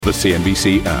The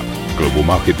CNBC app. Global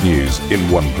market news in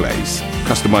one place.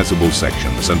 Customizable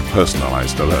sections and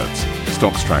personalized alerts.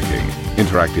 Stocks tracking,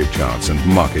 interactive charts and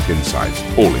market insights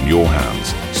all in your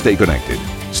hands. Stay connected.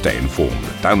 Stay informed.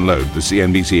 Download the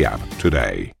CNBC app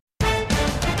today.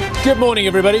 Good morning,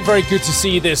 everybody. Very good to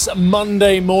see you this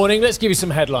Monday morning. Let's give you some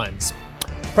headlines.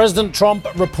 President Trump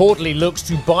reportedly looks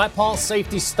to bypass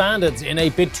safety standards in a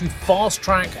bid to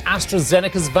fast-track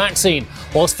AstraZeneca's vaccine,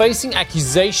 whilst facing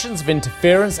accusations of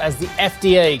interference as the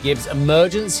FDA gives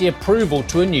emergency approval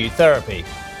to a new therapy.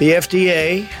 The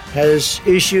FDA has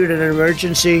issued an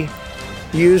emergency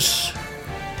use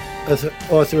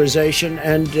authorization,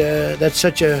 and that's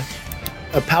such a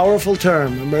powerful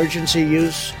term, emergency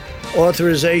use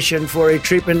authorization for a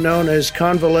treatment known as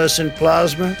convalescent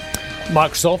plasma.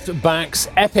 Microsoft backs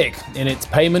Epic in its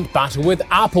payment battle with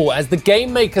Apple as the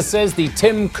game maker says the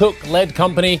Tim Cook-led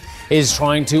company is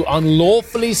trying to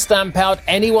unlawfully stamp out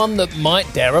anyone that might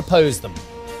dare oppose them.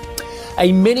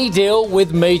 A mini deal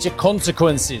with major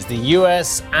consequences. The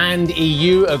US and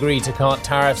EU agree to cut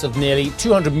tariffs of nearly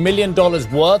 $200 million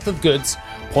worth of goods,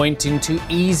 pointing to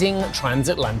easing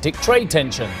transatlantic trade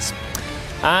tensions.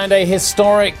 And a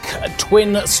historic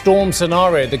twin storm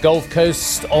scenario. The Gulf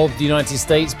Coast of the United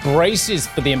States braces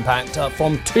for the impact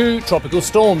from two tropical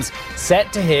storms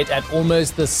set to hit at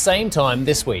almost the same time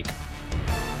this week.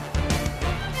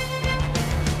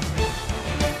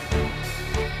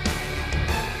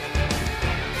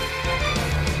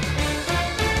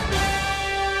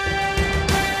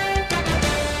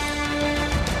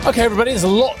 Okay, everybody, there's a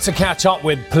lot to catch up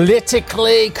with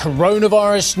politically,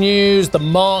 coronavirus news, the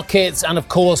markets, and of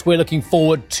course, we're looking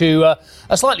forward to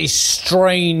a slightly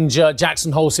strange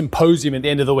Jackson Hole symposium at the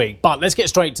end of the week. But let's get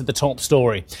straight to the top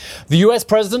story. The US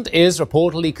president is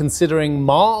reportedly considering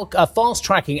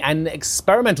fast-tracking an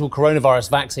experimental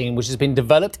coronavirus vaccine which has been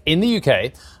developed in the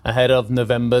UK ahead of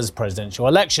November's presidential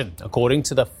election. According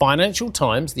to the Financial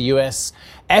Times, the US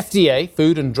FDA,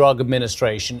 Food and Drug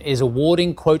Administration, is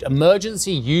awarding, quote,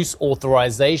 emergency use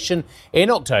authorization in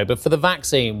October for the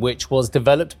vaccine, which was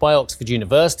developed by Oxford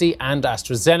University and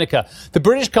AstraZeneca. The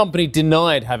British company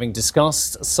denied having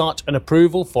discussed such an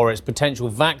approval for its potential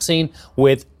vaccine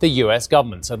with the US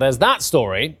government. So there's that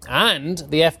story. And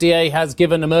the FDA has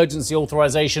given emergency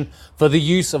authorization for the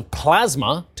use of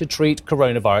plasma to treat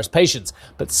coronavirus patients.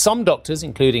 But some doctors,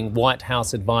 including White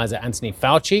House advisor Anthony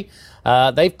Fauci,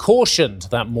 they've cautioned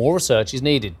that more research is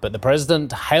needed. But the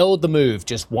president hailed the move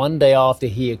just one day after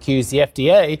he accused the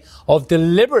FDA of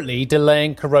deliberately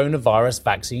delaying coronavirus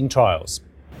vaccine trials.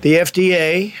 The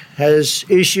FDA has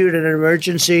issued an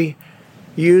emergency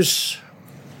use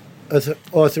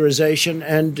authorization,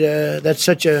 and that's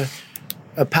such a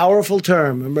powerful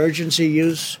term, emergency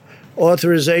use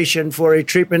authorization for a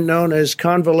treatment known as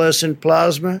convalescent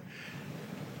plasma.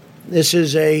 This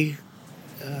is a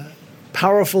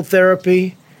powerful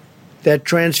therapy that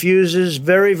transfuses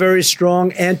very, very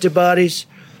strong antibodies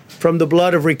from the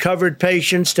blood of recovered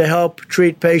patients to help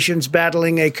treat patients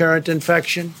battling a current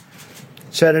infection.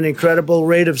 It's had an incredible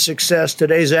rate of success.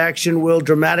 Today's action will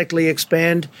dramatically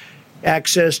expand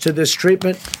access to this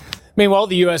treatment. Meanwhile,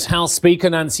 the US House Speaker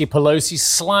Nancy Pelosi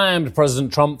slammed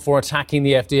President Trump for attacking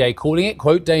the FDA, calling it,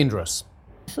 quote, dangerous.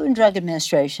 The Food and Drug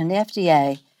Administration, the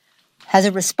FDA, has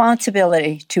a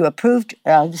responsibility to approve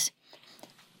drugs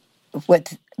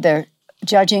with their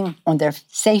judging on their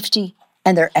safety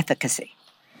and their efficacy,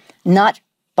 not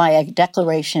by a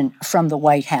declaration from the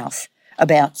White House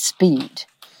about speed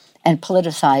and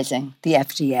politicizing the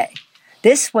FDA.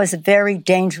 This was a very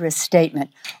dangerous statement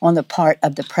on the part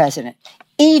of the president.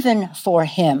 Even for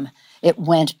him, it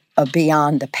went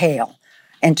beyond the pale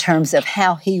in terms of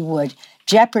how he would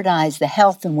jeopardize the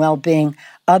health and well-being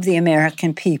of the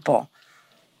American people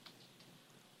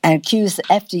and accuse the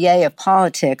FDA of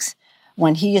politics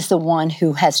when he is the one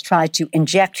who has tried to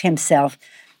inject himself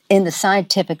in the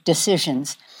scientific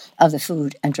decisions of the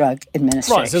Food and Drug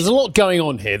Administration. Right, so there's a lot going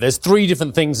on here. There's three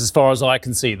different things as far as I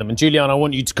can see them. And Juliana, I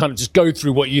want you to kind of just go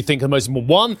through what you think are the most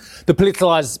important. One, the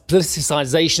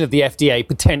politicization of the FDA,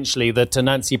 potentially, that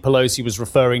Nancy Pelosi was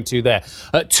referring to there.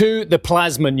 Two, the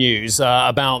plasma news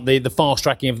about the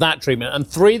fast-tracking of that treatment. And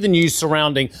three, the news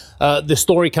surrounding the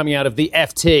story coming out of the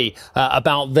FT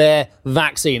about their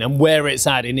vaccine and where it's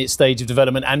at in its stage of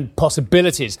development and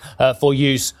possibilities for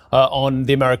use on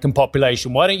the American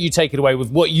population. Why don't you take it away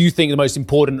with what you think the most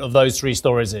important of those three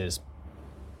stories is?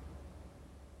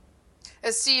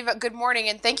 Steve, good morning,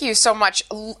 and thank you so much.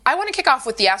 I want to kick off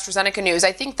with the AstraZeneca news.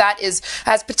 I think that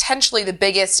has potentially the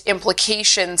biggest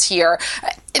implications here.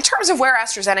 In terms of where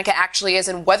AstraZeneca actually is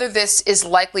and whether this is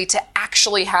likely to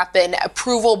actually happen,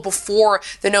 approval before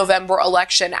the November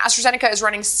election, AstraZeneca is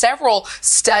running several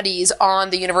studies on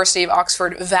the University of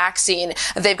Oxford vaccine.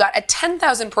 They've got a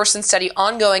 10,000-person study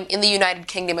ongoing in the United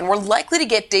Kingdom, and we're likely to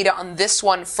get data on this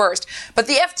one first. But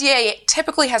the FDA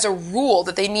typically has a rule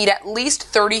that they need at least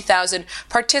 30,000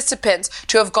 participants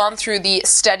to have gone through the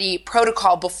study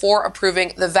protocol before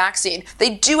approving the vaccine. They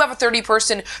do have a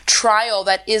 30-person trial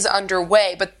that is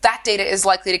underway, but that data is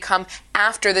likely to come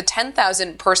after the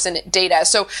 10,000 person data.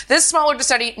 So this smaller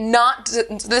study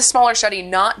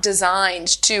not designed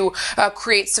to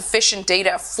create sufficient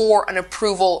data for an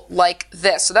approval like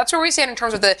this. So that's where we stand in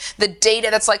terms of the data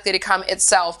that's likely to come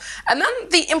itself. And then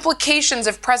the implications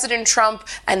if President Trump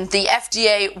and the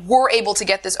FDA were able to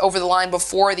get this over the line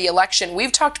before the election.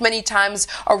 We've talked many times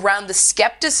around the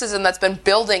skepticism that's been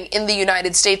building in the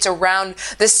United States around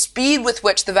the speed with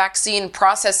which the vaccine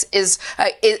process is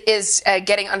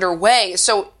getting underway.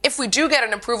 So if we do get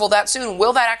an approval that soon,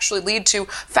 will that actually lead to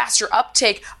faster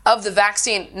uptake of the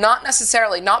vaccine? Not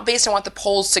necessarily, not based on what the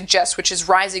polls suggest, which is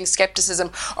rising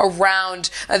skepticism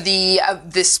around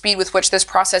the speed with which this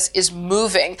process is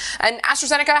moving. And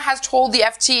AstraZeneca has told the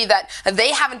FT that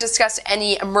they haven't discussed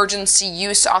any emergency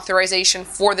use authorization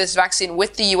for this vaccine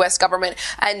with the U.S. government.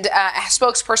 And a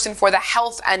spokesperson for the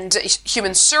Health and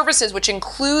Human Services, which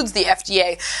includes the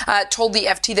FDA, told the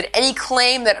FT that any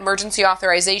claim that emergency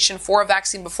authorization for a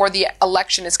vaccine before the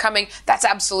election is coming, that's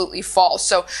absolutely false.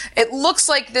 So it looks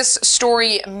like this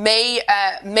story may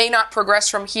not progress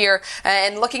from here.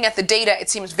 And looking at the data, it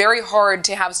seems very hard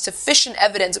to have sufficient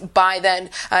evidence by then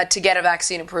to get a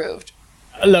vaccine approved.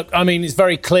 Look, I mean, it's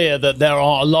very clear that there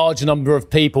are a large number of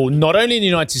people, not only in the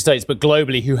United States, but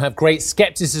globally, who have great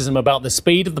skepticism about the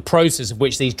speed of the process of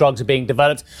which these drugs are being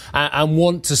developed and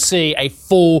want to see a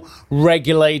full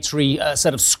regulatory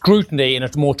set of scrutiny in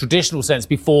a more traditional sense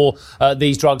before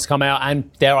these drugs come out.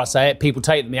 And dare I say it, people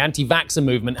take them. The anti-vaxxer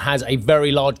movement has a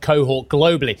very large cohort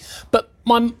globally. But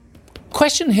my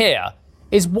question here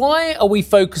is, why are we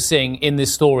focusing in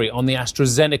this story on the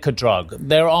AstraZeneca drug?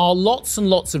 There are lots and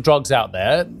lots of drugs out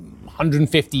there,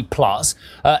 150 plus,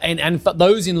 and for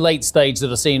those in late stage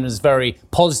that are seen as very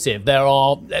positive, there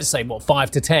are, let's say,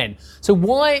 5 to 10. So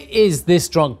why is this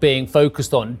drug being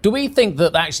focused on? Do we think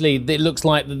that actually it looks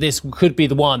like that this could be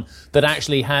the one that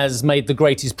actually has made the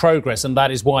greatest progress, and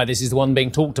that is why this is the one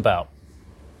being talked about?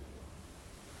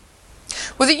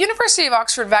 Well, the University of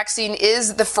Oxford vaccine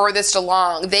is the furthest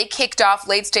along. They kicked off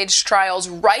late-stage trials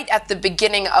right at the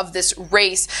beginning of this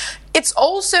race. It's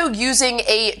also using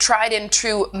a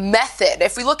tried-and-true method.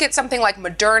 If we look at something like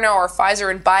Moderna or Pfizer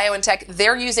and BioNTech,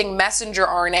 they're using messenger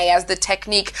RNA as the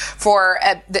technique for,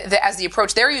 as the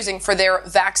approach they're using for their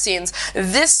vaccines.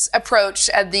 This approach,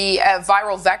 the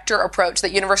viral vector approach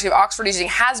that University of Oxford is using,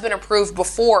 has been approved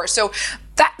before. So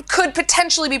that could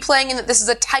potentially be playing in that this is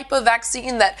a type of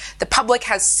vaccine that the public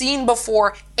has seen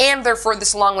before, and they're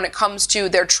furthest along when it comes to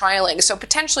their trialing. So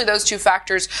potentially those two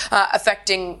factors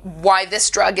affecting why this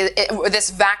drug,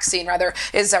 this vaccine rather,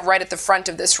 is right at the front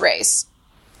of this race.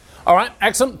 All right,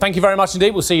 excellent. Thank you very much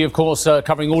indeed. We'll see you, of course,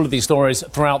 covering all of these stories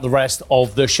throughout the rest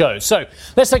of the show. So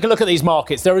let's take a look at these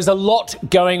markets. There is a lot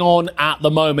going on at the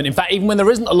moment. In fact, even when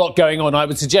there isn't a lot going on, I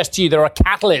would suggest to you there are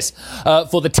catalysts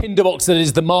for the tinderbox that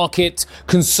is the market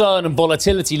concern and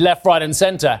volatility left, right and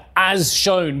centre, as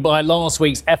shown by last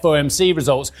week's FOMC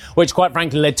results, which quite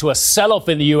frankly led to a sell-off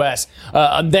in the US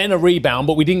and then a rebound.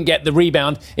 But we didn't get the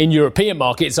rebound in European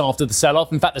markets after the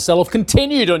sell-off. In fact, the sell-off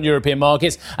continued on European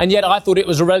markets. And yet I thought it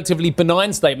was a relatively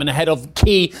benign statement ahead of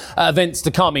key events to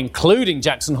come, including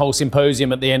Jackson Hole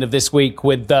Symposium at the end of this week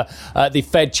with the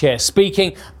Fed chair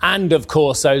speaking, and of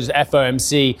course those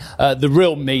FOMC, the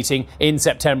real meeting in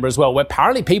September as well, where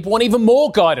apparently people want even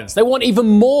more guidance. They want even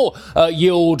more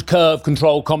yield curve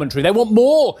control commentary. They want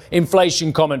more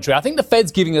inflation commentary. I think the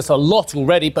Fed's giving us a lot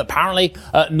already, but apparently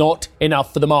not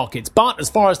enough for the markets. But as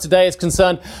far as today is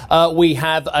concerned, we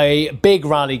have a big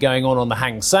rally going on the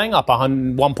Hang Seng, up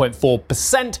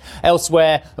 1.4%.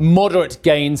 Elsewhere, moderate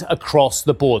gains across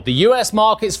the board. The US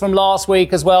markets from last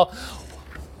week as well.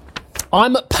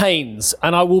 I'm at pains,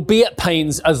 and I will be at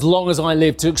pains as long as I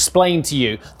live, to explain to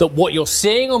you that what you're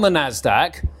seeing on the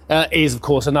NASDAQ is, of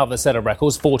course, another set of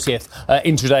records, 40th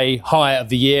intraday high of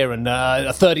the year and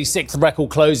a 36th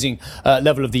record closing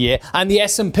level of the year. And the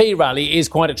S&P rally is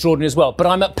quite extraordinary as well. But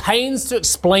I'm at pains to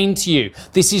explain to you,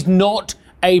 this is not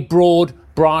a broad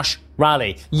brush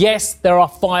rally. Yes, there are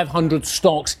 500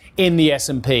 stocks in the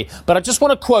S&P. But I just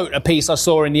want to quote a piece I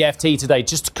saw in the FT today,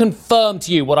 just to confirm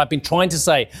to you what I've been trying to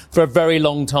say for a very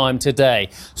long time today.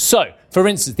 So, for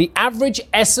instance, the average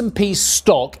S&P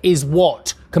stock is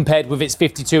what compared with its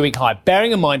 52-week high?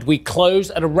 Bearing in mind, we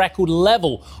closed at a record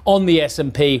level on the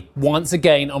S&P once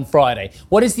again on Friday.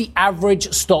 What is the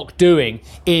average stock doing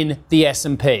in the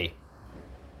S&P?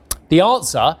 The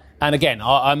answer, and again,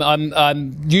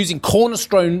 I'm using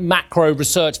Cornerstone Macro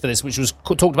Research for this, which was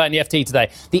talked about in the FT today.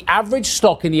 The average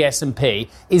stock in the S&P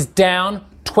is down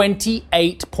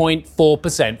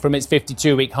 28.4% from its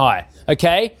 52-week high.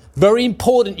 Okay? Very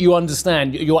important you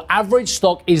understand your average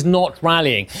stock is not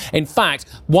rallying. In fact,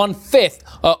 1/5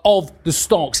 of the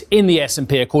stocks in the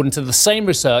S&P, according to the same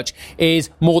research, is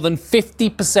more than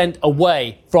 50%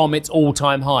 away from its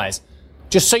all-time highs.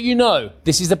 Just so you know,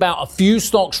 this is about a few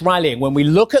stocks rallying. When we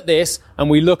look at this and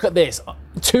we look at this,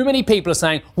 too many people are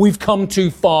saying we've come too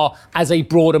far as a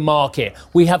broader market.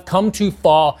 We have come too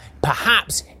far,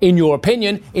 perhaps, in your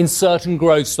opinion, in certain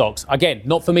growth stocks. Again,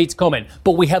 not for me to comment,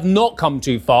 but we have not come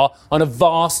too far on a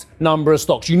vast number of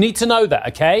stocks. You need to know that,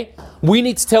 okay? We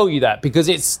need to tell you that because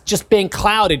it's just being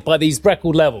clouded by these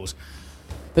record levels.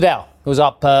 The Dow was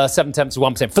up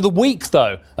 0.7%. For the week,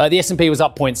 though, the S&P was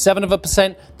up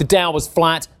 0.7%. The Dow was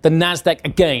flat. The Nasdaq,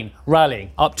 again, rallying,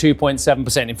 up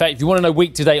 2.7%. In fact, if you want to know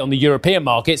week to date on the European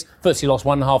markets, FTSE lost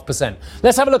 1.5%.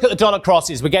 Let's have a look at the dollar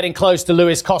crosses. We're getting close to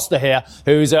Luis Costa here,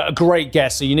 who's a great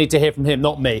guest, so you need to hear from him,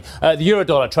 not me. The euro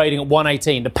dollar trading at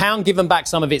 118. The pound, given back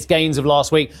some of its gains of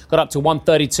last week, got up to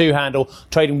 132 handle,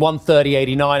 trading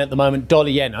 130.89 at the moment. Dollar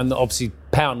yen, and obviously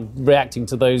pound reacting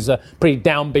to those pretty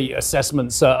downbeat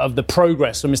assessments of the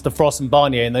progress from Mr. Frost and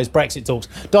Barnier in those Brexit talks.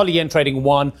 Dollar yen trading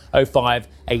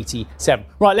 105.87.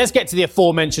 Right, let's get to the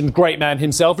aforementioned great man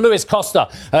himself. Luis Costa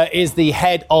is the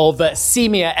head of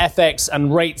CEMEA FX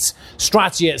and rates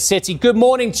strategy at Citi. Good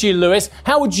morning to you, Luis.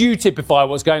 How would you typify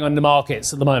what's going on in the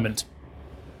markets at the moment?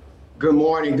 Good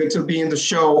morning. Good to be in the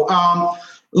show.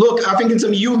 Look, I think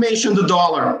you mentioned the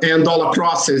dollar and dollar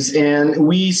crosses, and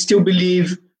we still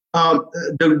believe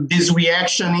this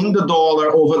reaction in the dollar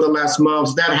over the last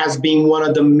months, that has been one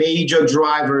of the major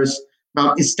drivers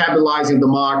stabilizing the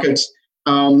markets.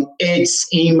 It's,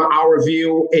 in our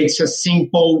view, it's a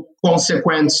simple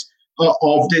consequence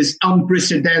of this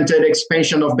unprecedented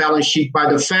expansion of balance sheet by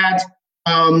the Fed,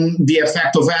 the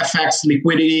effect of FX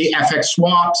liquidity, FX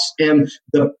swaps, and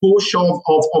the push of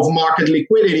market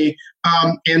liquidity,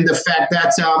 and the fact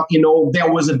that there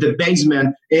was a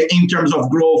debasement in terms of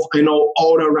growth,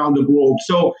 all around the globe.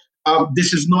 So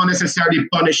this is not necessarily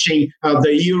punishing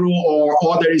the euro or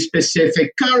other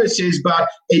specific currencies, but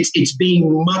it's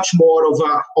being much more of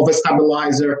a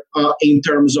stabilizer in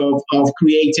terms of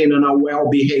creating a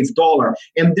well-behaved dollar.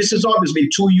 And this is obviously,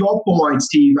 to your point,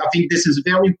 Steve, I think this is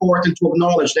very important to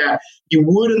acknowledge that you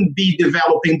wouldn't be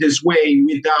developing this way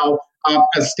without a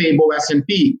stable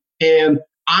S&P. And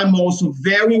I'm also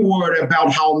very worried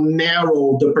about how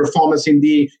narrow the performance in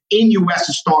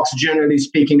U.S. stocks, generally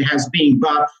speaking, has been.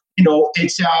 But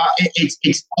it's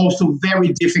also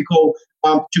very difficult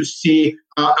to see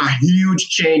a huge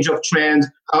change of trend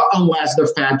unless the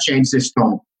Fed changes its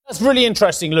tone. That's really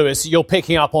interesting, Luis. You're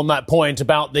picking up on that point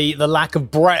about the lack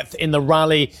of breadth in the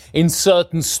rally in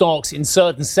certain stocks, in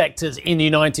certain sectors in the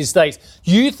United States.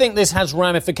 Do you think this has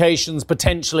ramifications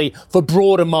potentially for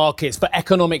broader markets, for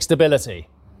economic stability?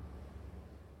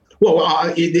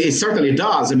 Well, it certainly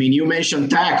does. I mean, you mentioned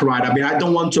tech, right? I mean, I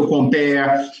don't want to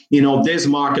compare, this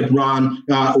market run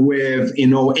with,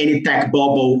 any tech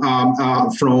bubble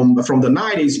from the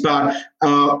 90s, but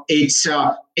it's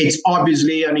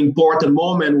obviously an important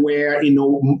moment where,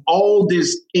 all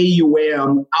this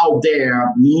AUM out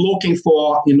there looking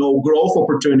for, growth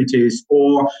opportunities,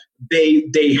 or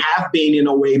they have been, in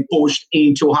a way, pushed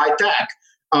into high tech.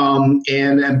 And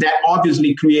that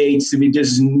obviously creates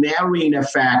this narrowing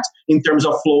effect in terms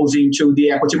of flows into the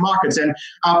equity markets. And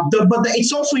but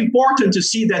it's also important to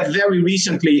see that very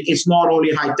recently, it's not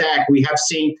only high tech. We have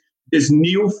seen this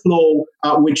new flow,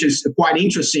 which is quite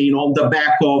interesting, on the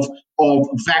back of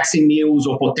vaccine news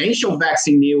or potential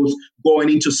vaccine news going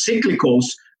into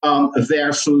cyclicals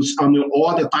versus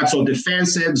other types of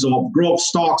defensives or growth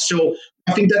stocks. So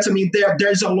I think there's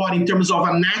a lot in terms of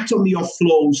anatomy of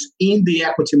flows in the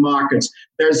equity markets.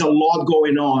 There's a lot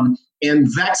going on, and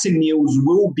vaccine news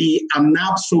will be an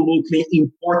absolutely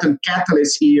important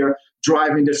catalyst here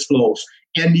driving these flows.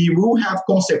 And it will have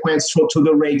consequences to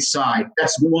the rate side.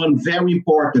 That's one very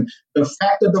important. The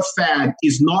fact that the Fed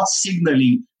is not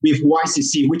signaling with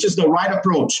YCC, which is the right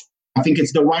approach. I think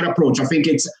it's the right approach. I think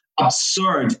it's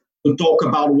absurd to talk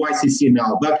about YCC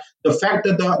now. But the fact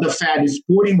that the Fed is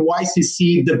putting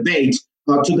YCC debate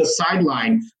to the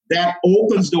sideline, that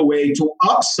opens the way to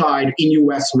upside in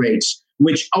U.S. rates,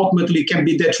 which ultimately can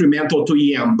be detrimental to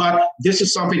EM. But this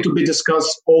is something to be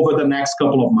discussed over the next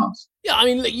couple of months. Yeah, I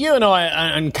mean, you and I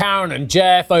and Karen and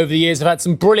Jeff over the years have had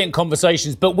some brilliant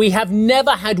conversations, but we have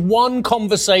never had one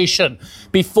conversation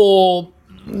before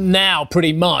now,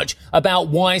 pretty much,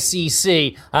 about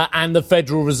YCC and the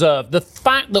Federal Reserve. The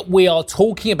fact that we are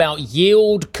talking about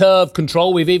yield curve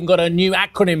control, we've even got a new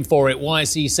acronym for it,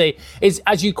 YCC, is,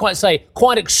 as you quite say,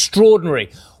 quite extraordinary.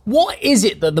 What is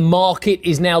it that the market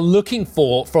is now looking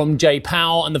for from Jay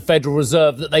Powell and the Federal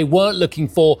Reserve that they weren't looking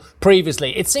for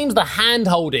previously? It seems the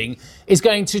hand-holding is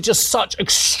going to just such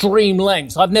extreme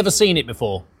lengths. I've never seen it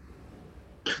before.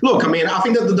 Look, I mean, I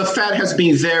think that the Fed has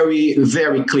been very,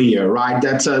 very clear, right?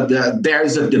 That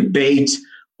there's a debate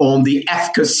on the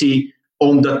efficacy,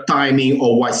 on the timing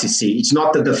of YCC. It's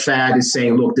not that the Fed is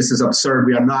saying, look, this is absurd,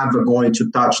 we are never going to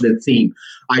touch the theme.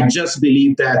 I just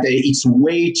believe that it's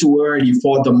way too early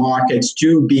for the markets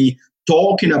to be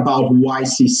talking about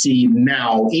YCC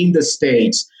now in the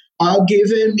States,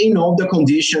 given, the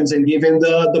conditions and given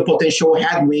the potential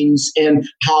headwinds and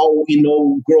how,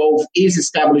 growth is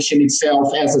establishing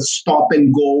itself as a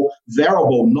stop-and-go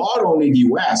variable, not only in the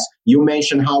U.S. You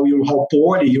mentioned how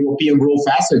poorly European growth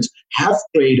assets have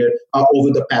traded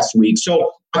over the past week.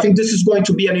 So I think this is going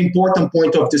to be an important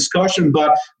point of discussion.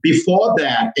 But before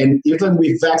that, and even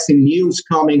with vaccine news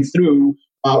coming through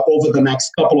over the next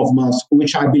couple of months,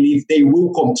 which I believe they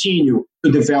will continue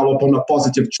to develop on a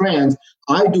positive trend,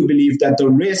 I do believe that the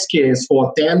risk is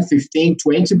for 10, 15,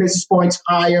 20 basis points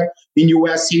higher in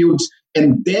U.S. yields.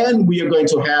 And then we're going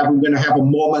to have a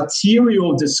more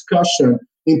material discussion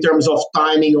in terms of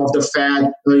timing of the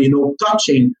Fed,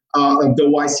 touching the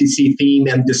YCC theme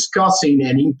and discussing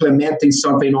and implementing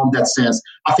something on that sense.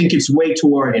 I think it's way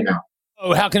too early now.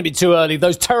 Oh, how can it be too early?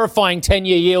 Those terrifying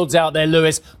 10-year yields out there,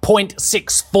 Lewis,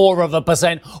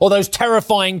 0.64%, or those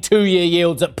terrifying 2-year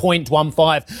yields at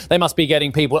 0.15. They must be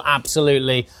getting people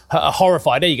absolutely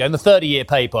horrified. There you go, in the 30-year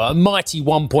paper, a mighty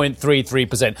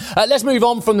 1.33%. Let's move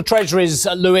on from the Treasuries,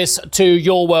 Lewis, to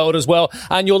your world as well,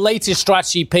 and your latest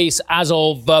strategy piece as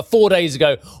of 4 days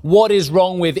ago. What is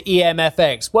wrong with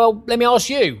EMFX? Well, let me ask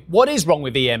you, what is wrong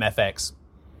with EMFX?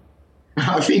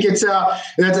 I think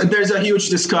there's a huge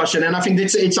discussion, and I think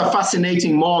it's a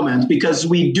fascinating moment because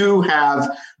we do have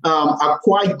a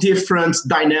quite different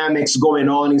dynamics going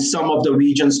on in some of the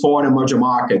regions for emerging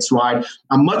markets, right?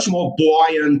 A much more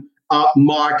buoyant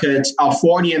market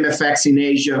for the MFX in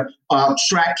Asia,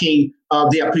 tracking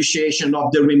the appreciation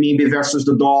of the renminbi versus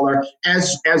the dollar.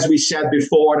 As we said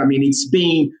before, I mean, it's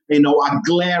been a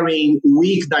glaring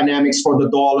weak dynamics for the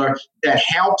dollar that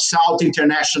helps out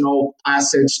international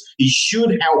assets. It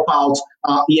should help out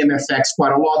EMFX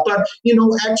quite a lot. But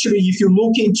actually, if you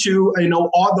look into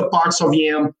other parts of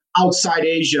EM outside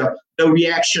Asia, the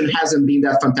reaction hasn't been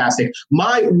that fantastic.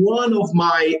 One of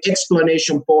my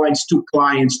explanation points to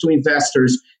clients, to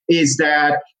investors, is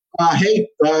that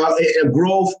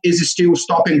growth is still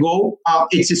stop and go.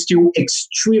 It's still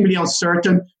extremely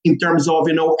uncertain in terms of,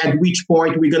 at which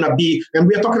point we're going to be. And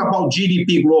we are talking about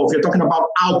GDP growth. We're talking about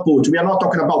output. We are not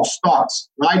talking about stocks,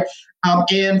 right?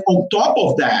 And on top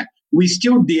of that, we're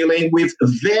still dealing with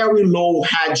very low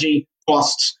hedging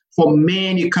costs for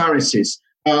many currencies.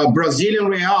 Brazilian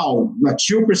real,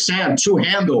 2%, 2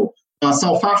 handle.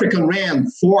 South African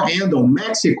rand, 4 handle.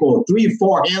 Mexico,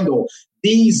 3-4 handle.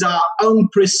 These are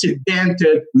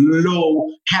unprecedented low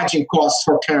hedging costs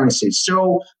for currencies.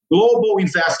 So global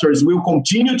investors will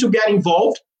continue to get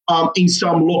involved in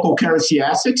some local currency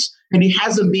assets. And it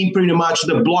hasn't been pretty much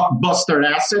the blockbuster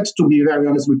assets, to be very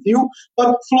honest with you.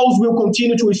 But flows will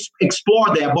continue to explore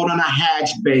that, but on a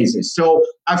hedged basis. So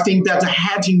I think that the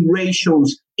hedging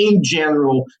ratios in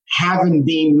general haven't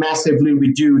been massively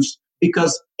reduced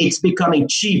because it's becoming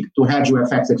cheap to hedge your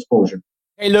FX exposure.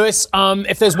 Hey, Lewis,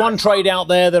 if there's one trade out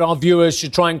there that our viewers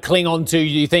should try and cling on to,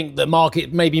 you think the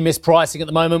market may be mispricing at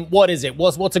the moment, what is it?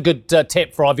 What's a good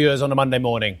tip for our viewers on a Monday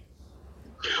morning?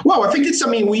 Well, I think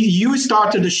you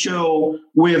started the show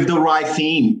with the right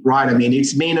theme, right? I mean,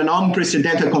 it's been an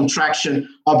unprecedented contraction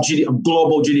of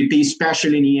global GDP,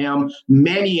 especially in EM.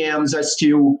 Many EMs are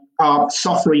still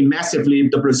suffering massively.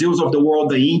 The Brazils of the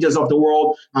world, the Indias of the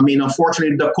world. I mean,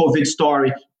 unfortunately, the COVID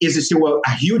story is still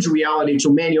a huge reality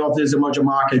to many of these emerging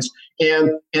markets.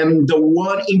 And the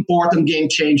one important game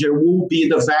changer will be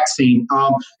the vaccine.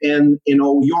 And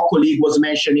your colleague was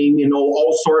mentioning,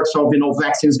 all sorts of,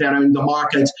 vaccines that are in the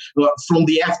market. From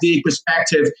the FDA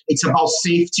perspective, it's about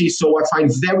safety. So I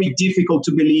find very difficult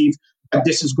to believe that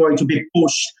this is going to be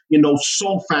pushed,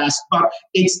 so fast. But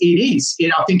it is.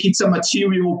 I think it's a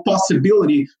material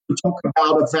possibility to talk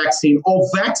about a vaccine or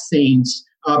vaccines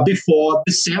before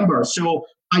December. So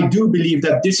I do believe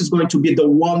that this is going to be the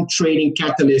one trading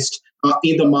catalyst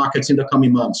in the markets in the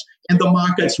coming months. And the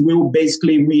markets will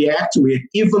basically react to it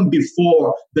even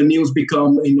before the news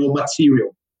become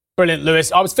material. Brilliant,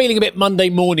 Lewis. I was feeling a bit Monday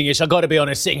morning-ish, I've got to be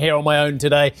honest, sitting here on my own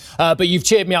today. But you've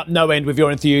cheered me up no end with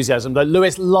your enthusiasm. But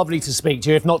Lewis, lovely to speak to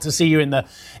you, if not to see you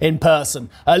in person.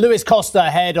 Lewis Costa,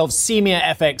 head of CEMEA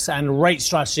FX and rate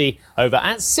strategy over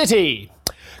at Citi.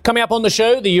 Coming up on the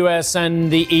show, the US and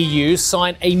the EU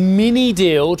sign a mini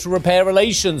deal to repair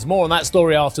relations. More on that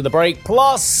story after the break.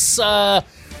 Plus,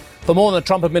 for more on the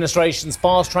Trump administration's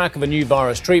fast track of a new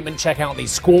virus treatment, check out the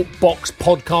Squawk Box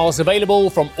podcast, available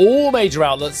from all major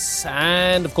outlets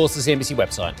and, of course, the CNBC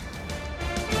website.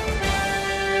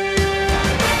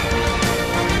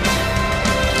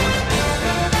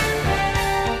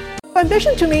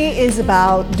 Ambition to me is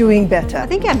about doing better. I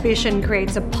think ambition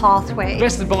creates a pathway. The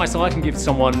best advice I can give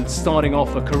someone starting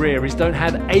off a career is don't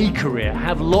have a career,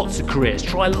 have lots of careers,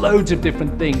 try loads of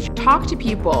different things. Talk to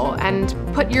people and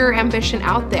put your ambition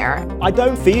out there. I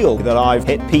don't feel that I've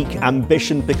hit peak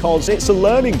ambition because it's a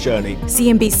learning journey.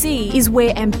 CNBC is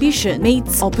where ambition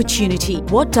meets opportunity.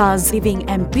 What does living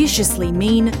ambitiously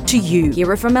mean to you?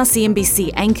 Hear it from our CNBC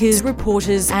anchors,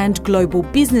 reporters, and global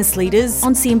business leaders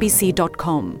on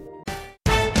CNBC.com.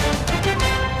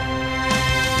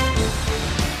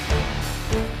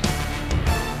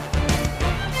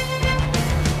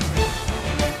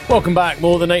 Welcome back.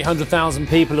 More than 800,000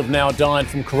 people have now died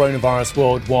from coronavirus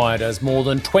worldwide, as more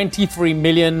than 23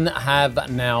 million have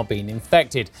now been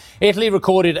infected. Italy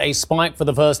recorded a spike for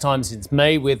the first time since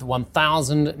May with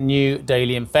 1,000 new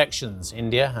daily infections.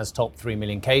 India has topped 3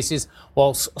 million cases,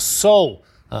 whilst Seoul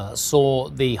saw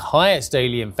the highest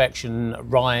daily infection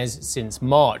rise since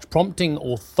March, prompting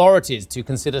authorities to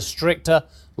consider stricter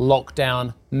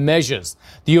lockdown measures.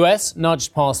 The US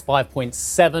nudged past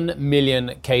 5.7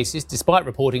 million cases, despite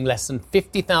reporting less than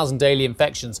 50,000 daily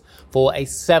infections for a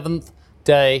seventh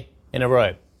day in a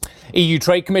row. EU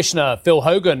Trade Commissioner Phil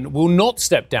Hogan will not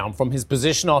step down from his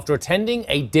position after attending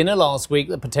a dinner last week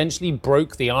that potentially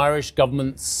broke the Irish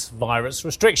government's virus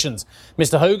restrictions.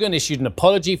 Mr. Hogan issued an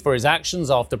apology for his actions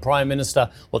after the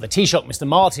Taoiseach, Mr.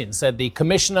 Martin, said the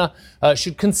Commissioner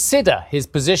should consider his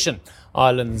position.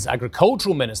 Ireland's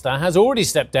Agricultural Minister has already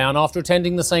stepped down after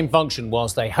attending the same function,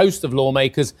 whilst a host of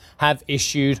lawmakers have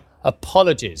issued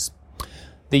apologies.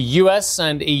 The US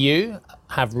and EU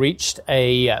have reached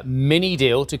a mini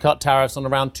deal to cut tariffs on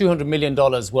around $200 million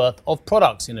worth of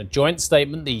products. In a joint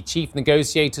statement, the chief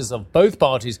negotiators of both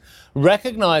parties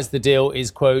recognise the deal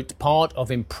is, quote, part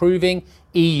of improving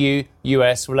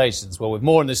EU-US relations. Well, with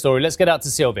more on this story, let's get out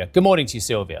to Sylvia. Good morning to you,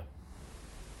 Sylvia.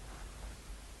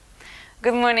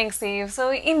 Good morning, Steve.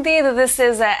 So indeed, this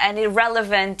is an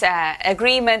irrelevant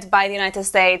agreement by the United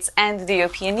States and the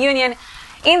European Union,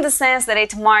 in the sense that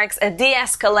it marks a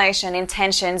de-escalation in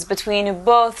tensions between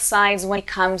both sides when it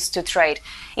comes to trade.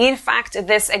 In fact,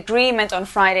 this agreement on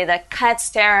Friday that cuts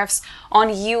tariffs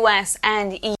on US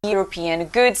and European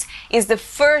goods is the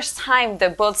first time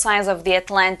that both sides of the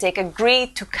Atlantic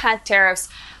agreed to cut tariffs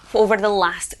over the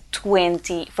last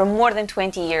for more than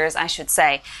 20 years, I should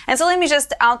say. And so let me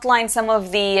just outline some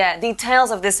of the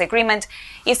details of this agreement.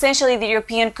 Essentially, the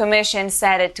European Commission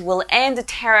said it will end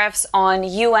tariffs on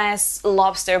US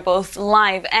lobster, both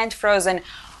live and frozen,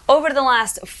 over the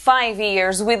last 5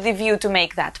 years, with the view to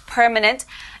make that permanent.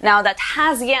 Now, that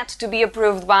has yet to be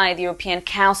approved by the European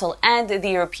Council and the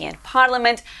European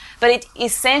Parliament, but it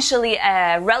essentially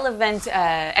a relevant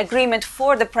agreement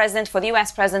for the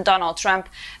US President Donald Trump,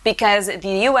 because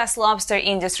the US lobster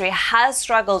industry has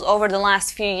struggled over the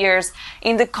last few years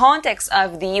in the context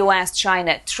of the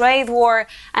US-China trade war,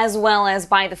 as well as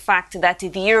by the fact that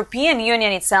the European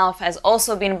Union itself has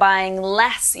also been buying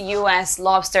less US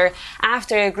lobster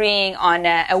after agreeing on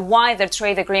a wider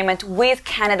trade agreement with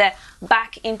Canada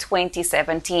back in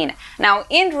 2017. Now,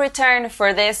 in return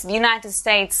for this, the United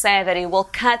States said that it will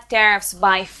cut tariffs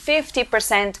by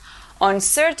 50% on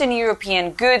certain European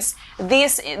goods.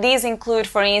 These include,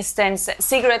 for instance,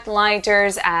 cigarette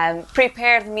lighters,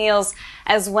 prepared meals,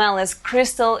 as well as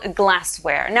crystal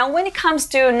glassware. Now, when it comes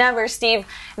to numbers, Steve,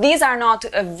 these are not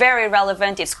very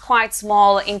relevant. It's quite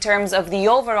small in terms of the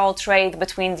overall trade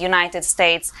between the United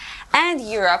States and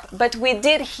Europe. But we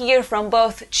did hear from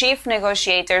both chief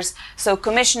negotiators, so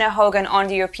Commissioner Hogan on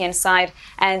the European side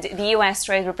and the US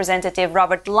Trade Representative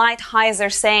Robert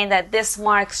Lighthizer, saying that this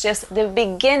marks just the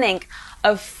beginning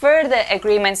of further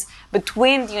agreements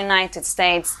between the United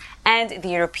States and the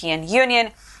European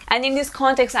Union. And in this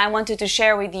context, I wanted to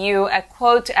share with you a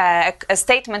quote, a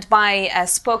statement by a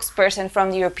spokesperson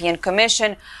from the European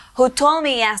Commission, who told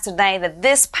me yesterday that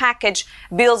this package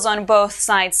builds on both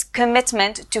sides'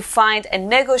 commitment to find a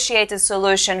negotiated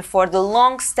solution for the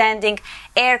long-standing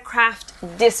aircraft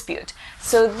dispute.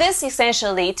 So this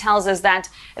essentially tells us that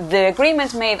the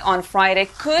agreement made on Friday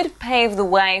could pave the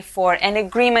way for an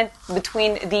agreement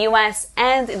between the US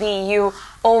and the EU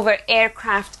over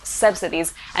aircraft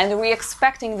subsidies. And we're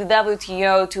expecting the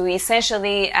WTO to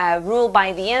essentially rule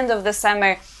by the end of the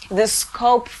summer the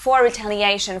scope for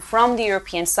retaliation from the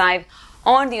European side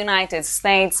on the United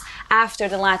States after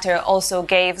the latter also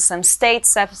gave some state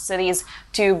subsidies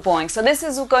to Boeing. So this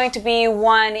is going to be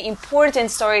one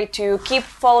important story to keep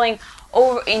following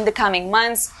over in the coming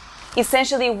months.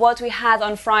 Essentially, what we had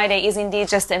on Friday is indeed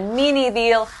just a mini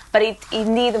deal, but it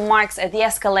indeed marks a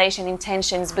de-escalation in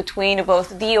tensions between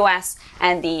both the US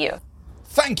and the EU.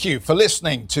 Thank you for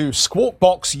listening to Squawk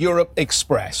Box Europe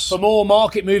Express. For more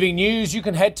market-moving news, you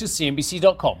can head to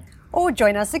cnbc.com. Or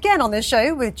join us again on the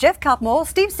show with Jeff Cutmore,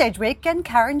 Steve Sedgwick and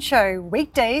Karen Cho,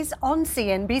 weekdays on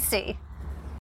CNBC.